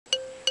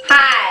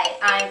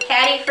I'm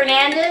Patty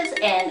Fernandez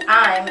and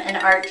I'm an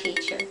art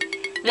teacher.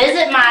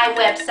 Visit my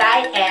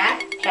website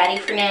at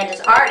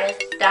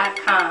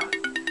pattyfernandezartist.com.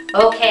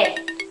 Okay,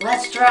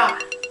 let's draw.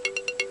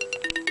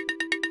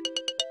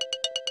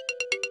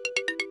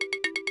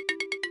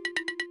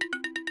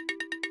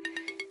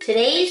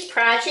 Today's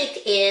project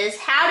is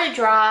how to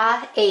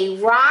draw a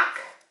rock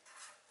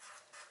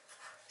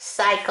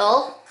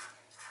cycle,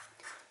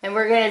 and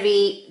we're going to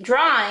be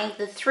drawing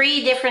the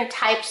 3 different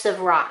types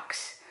of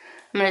rocks.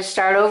 I'm going to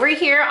start over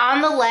here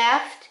on the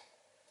left,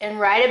 and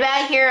right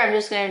about here I'm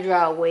just going to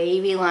draw a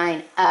wavy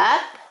line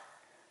up,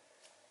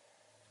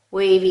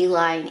 wavy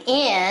line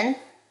in,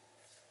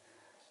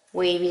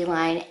 wavy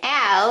line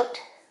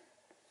out,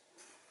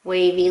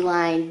 wavy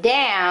line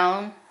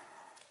down,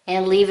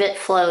 and leave it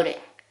floating.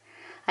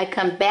 I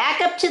come back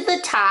up to the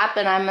top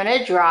and I'm going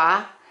to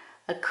draw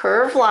a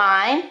curved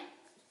line,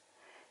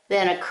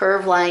 then a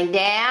curved line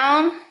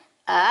down,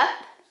 up,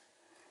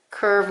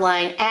 curved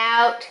line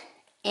out,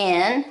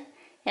 in,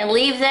 and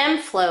leave them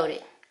floating.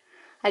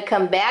 I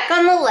come back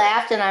on the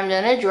left and I'm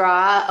going to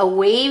draw a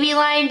wavy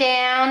line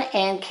down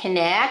and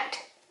connect,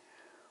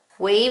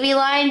 wavy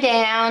line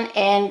down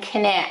and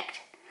connect.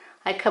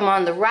 I come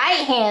on the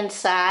right hand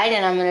side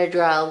and I'm going to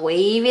draw a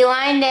wavy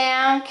line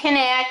down,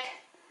 connect,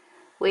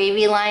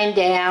 wavy line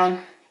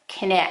down,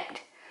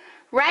 connect.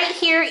 Right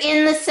here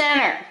in the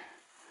center,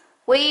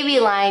 wavy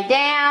line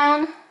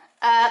down,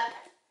 up,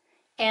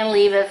 and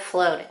leave it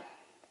floating.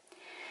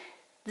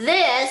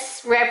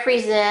 This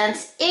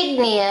represents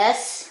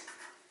igneous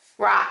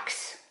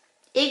rocks.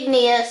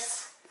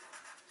 Igneous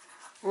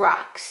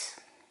rocks.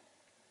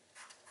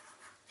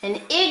 And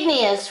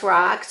igneous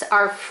rocks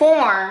are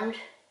formed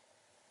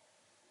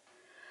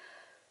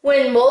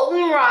when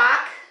molten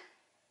rock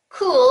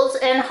cools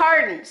and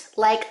hardens,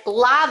 like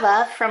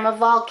lava from a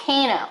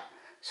volcano.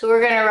 So we're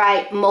going to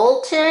write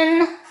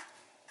molten,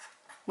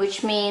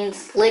 which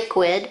means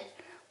liquid,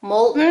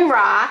 molten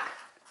rock.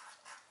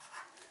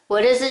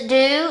 What does it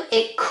do?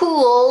 It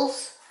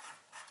cools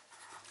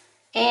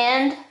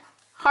and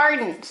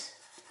hardens.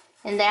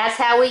 And that's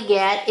how we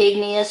get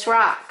igneous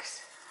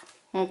rocks.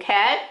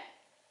 Okay?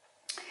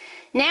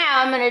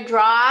 Now I'm going to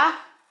draw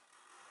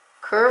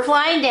curved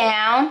line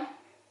down,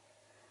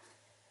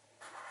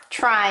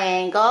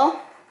 triangle,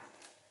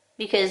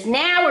 because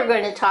now we're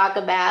going to talk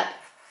about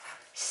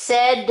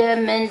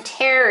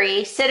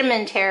sedimentary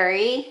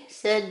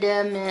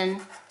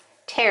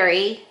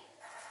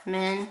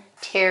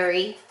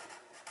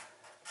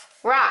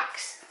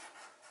rocks.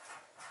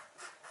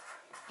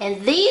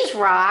 And these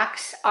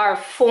rocks are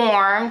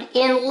formed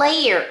in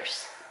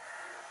layers.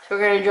 So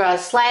we're going to draw a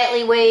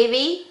slightly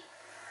wavy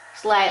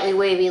line, slightly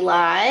wavy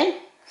line,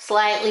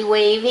 slightly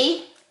wavy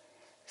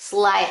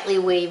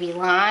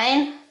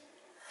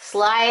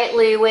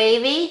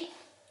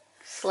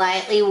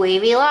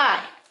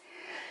line.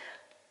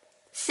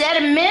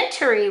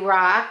 Sedimentary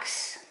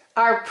rocks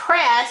are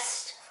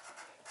pressed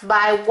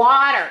by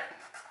water.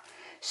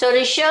 So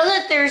to show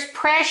that there's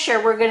pressure,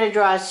 we're going to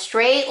draw a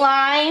straight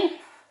line,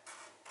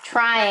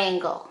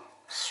 triangle,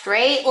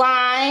 straight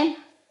line,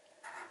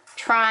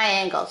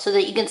 triangle, so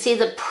that you can see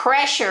the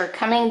pressure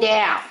coming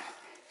down.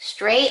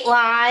 Straight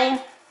line,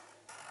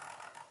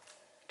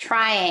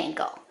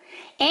 triangle.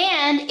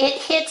 And it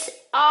hits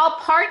all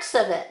parts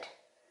of it.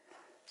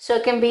 So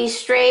it can be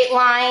straight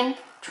line,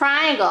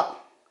 triangle,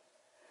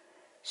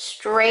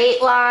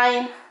 straight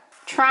line,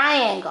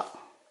 triangle.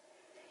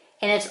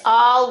 And it's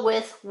all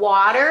with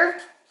water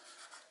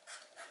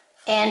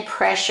and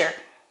pressure.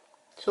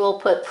 So we'll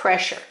put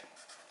pressure.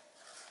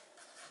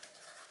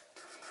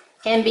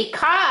 And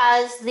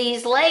because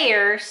these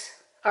layers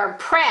are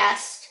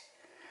pressed,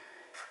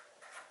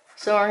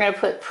 so we're going to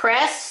put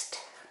pressed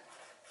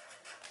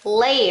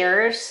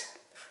layers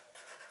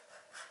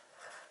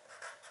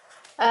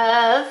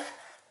of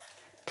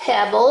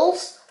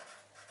pebbles,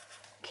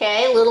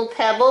 okay, little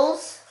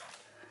pebbles,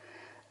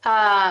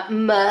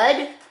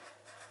 mud,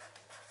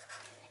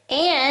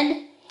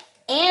 and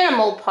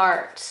animal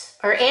parts,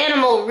 or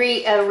animal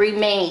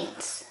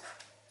remains.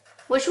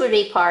 Which would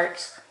be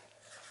parts?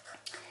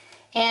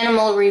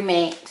 Animal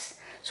remains.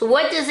 So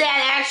what does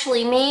that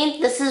actually mean?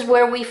 This is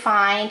where we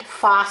find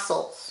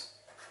fossils.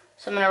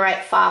 So I'm going to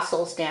write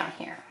fossils down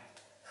here.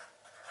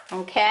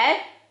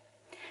 Okay?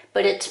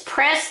 But it's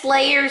pressed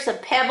layers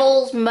of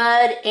pebbles,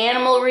 mud,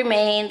 animal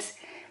remains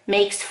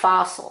makes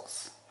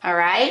fossils.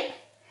 Alright?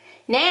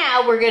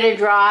 Now we're going to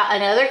draw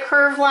another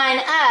curved line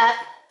up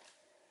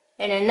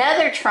and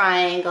another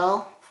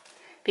triangle,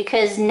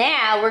 because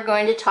now we're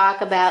going to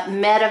talk about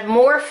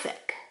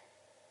metamorphic.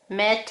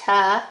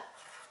 Metamorphic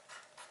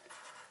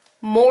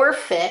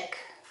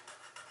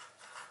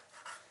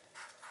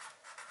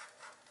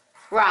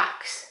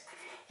rocks.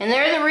 And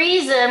they're the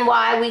reason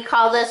why we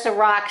call this a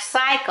rock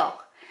cycle.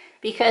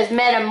 Because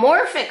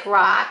metamorphic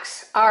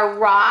rocks are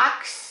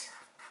rocks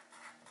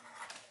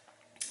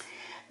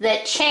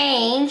that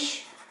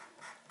changes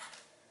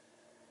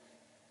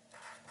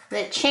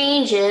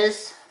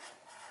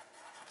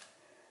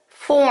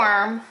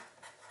form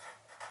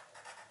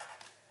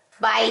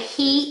by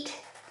heat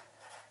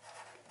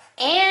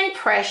and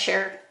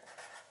pressure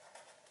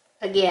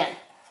again.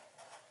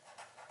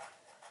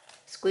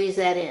 Squeeze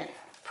that in.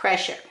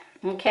 Pressure.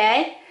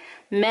 Okay?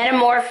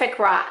 Metamorphic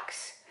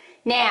rocks.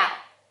 Now,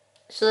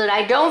 so that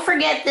I don't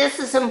forget this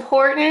is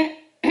important,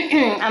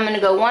 I'm going to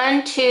go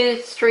 1,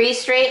 2, 3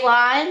 straight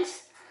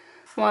lines.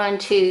 1,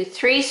 2,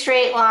 3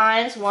 straight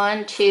lines.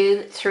 1,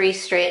 2, 3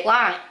 straight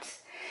lines.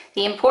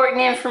 The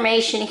important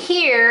information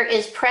here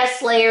is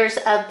pressed layers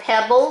of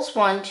pebbles,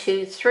 1,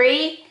 2,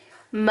 3,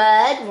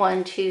 mud,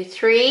 1, 2,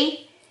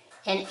 3,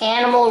 and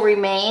animal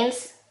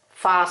remains,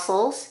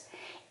 fossils,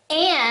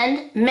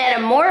 and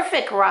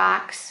metamorphic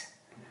rocks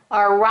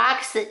are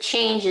rocks that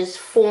changes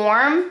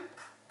form,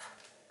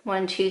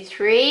 1, 2,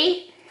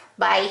 3,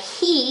 by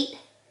heat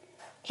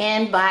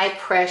and by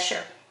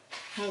pressure.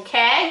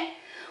 Okay?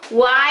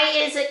 Why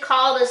is it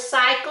called a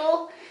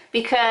cycle?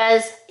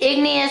 Because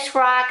igneous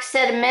rocks,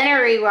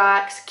 sedimentary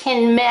rocks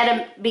can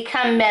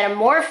become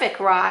metamorphic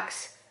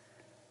rocks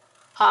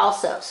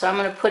also. So I'm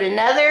going to put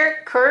another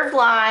curved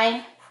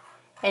line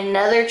and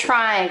another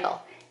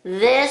triangle.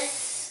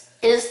 This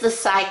is the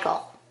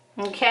cycle.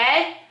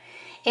 Okay?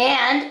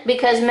 And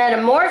because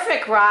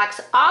metamorphic rocks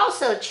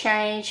also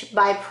change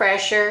by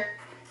pressure,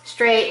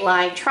 straight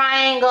line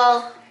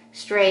triangle,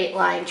 straight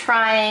line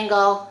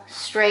triangle,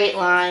 straight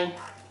line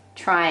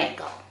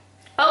triangle.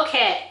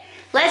 Okay.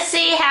 Let's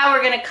see how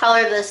we're going to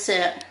color this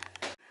in.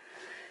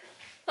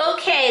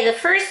 Okay, the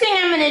first thing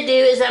I'm going to do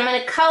is I'm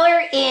going to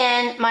color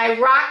in my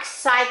Rock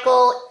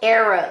Cycle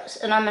arrows,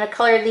 and I'm going to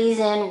color these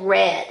in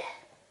red.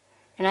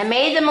 And I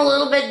made them a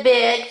little bit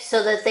big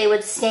so that they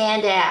would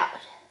stand out.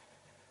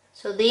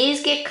 So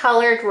these get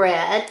colored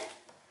red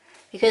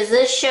because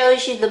this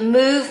shows you the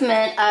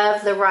movement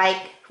of the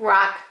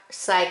rock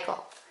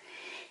cycle.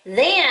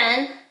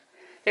 Then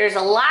there's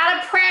a lot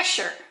of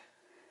pressure.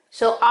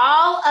 So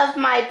all of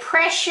my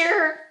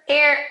pressure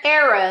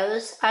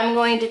arrows, I'm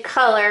going to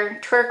color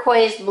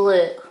turquoise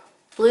blue,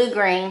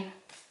 blue-green.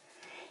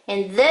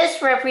 And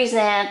this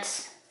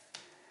represents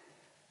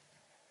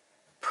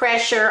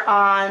pressure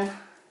on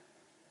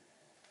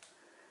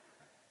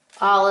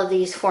all of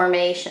these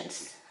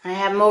formations. I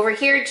have them over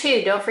here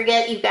too. Don't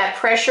forget you've got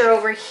pressure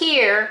over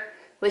here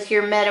with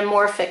your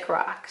metamorphic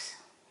rocks.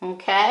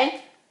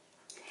 Okay?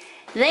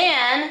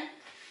 Then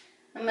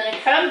I'm going to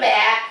come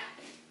back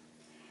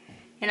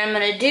and I'm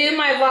going to do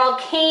my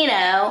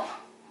volcano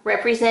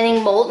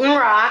representing molten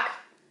rock.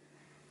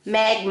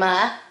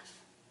 Magma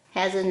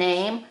has a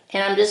name.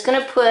 And I'm just going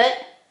to put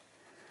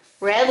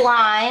red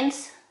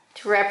lines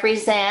to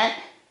represent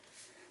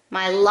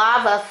my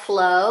lava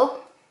flow.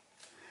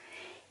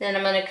 Then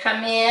I'm going to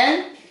come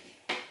in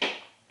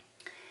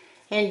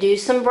and do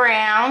some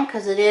brown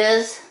because it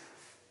is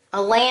a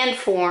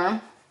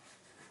landform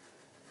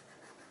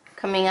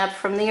coming up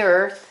from the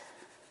earth.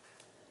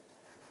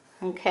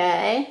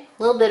 Okay,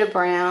 a little bit of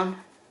brown.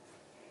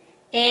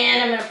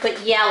 And I'm going to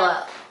put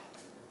yellow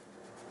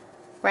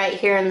right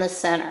here in the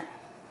center.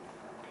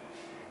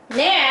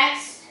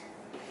 Next,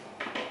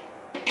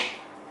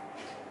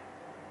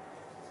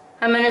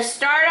 I'm going to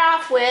start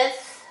off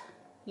with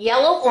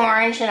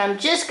yellow-orange, and I'm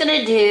just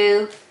going to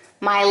do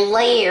my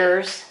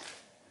layers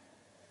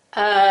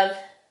of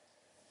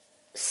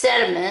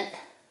sediment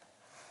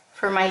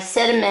for my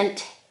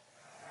sedimentary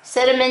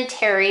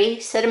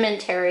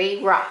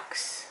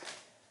rocks.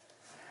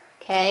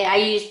 Okay, I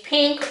use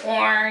pink,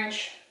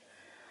 orange.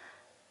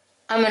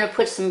 I'm going to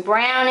put some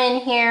brown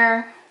in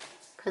here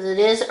because it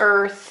is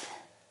earth.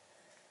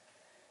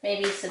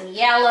 Maybe some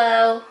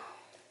yellow.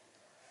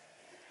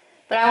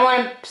 But I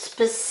want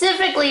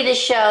specifically to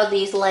show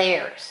these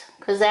layers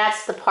because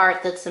that's the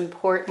part that's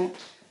important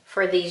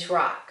for these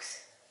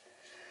rocks.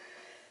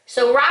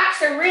 So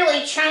rocks are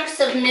really chunks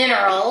of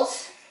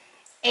minerals,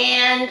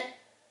 and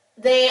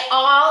they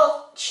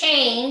all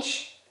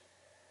change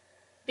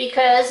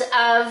because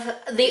of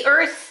the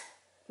earth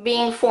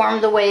being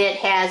formed the way it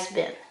has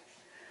been.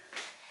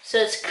 So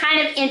it's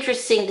kind of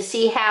interesting to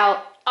see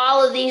how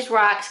all of these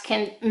rocks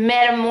can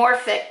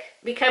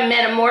become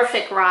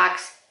metamorphic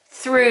rocks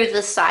through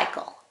the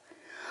cycle.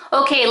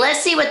 Okay,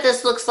 let's see what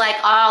this looks like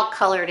all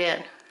colored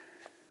in.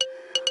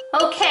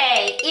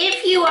 Okay,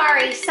 if you are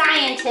a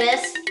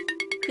scientist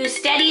who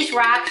studies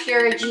rocks,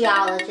 you're a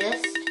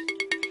geologist,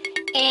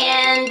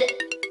 and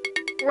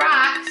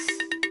rocks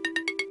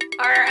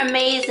are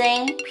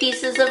amazing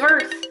pieces of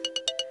earth.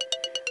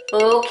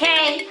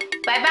 Okay,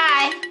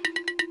 bye-bye.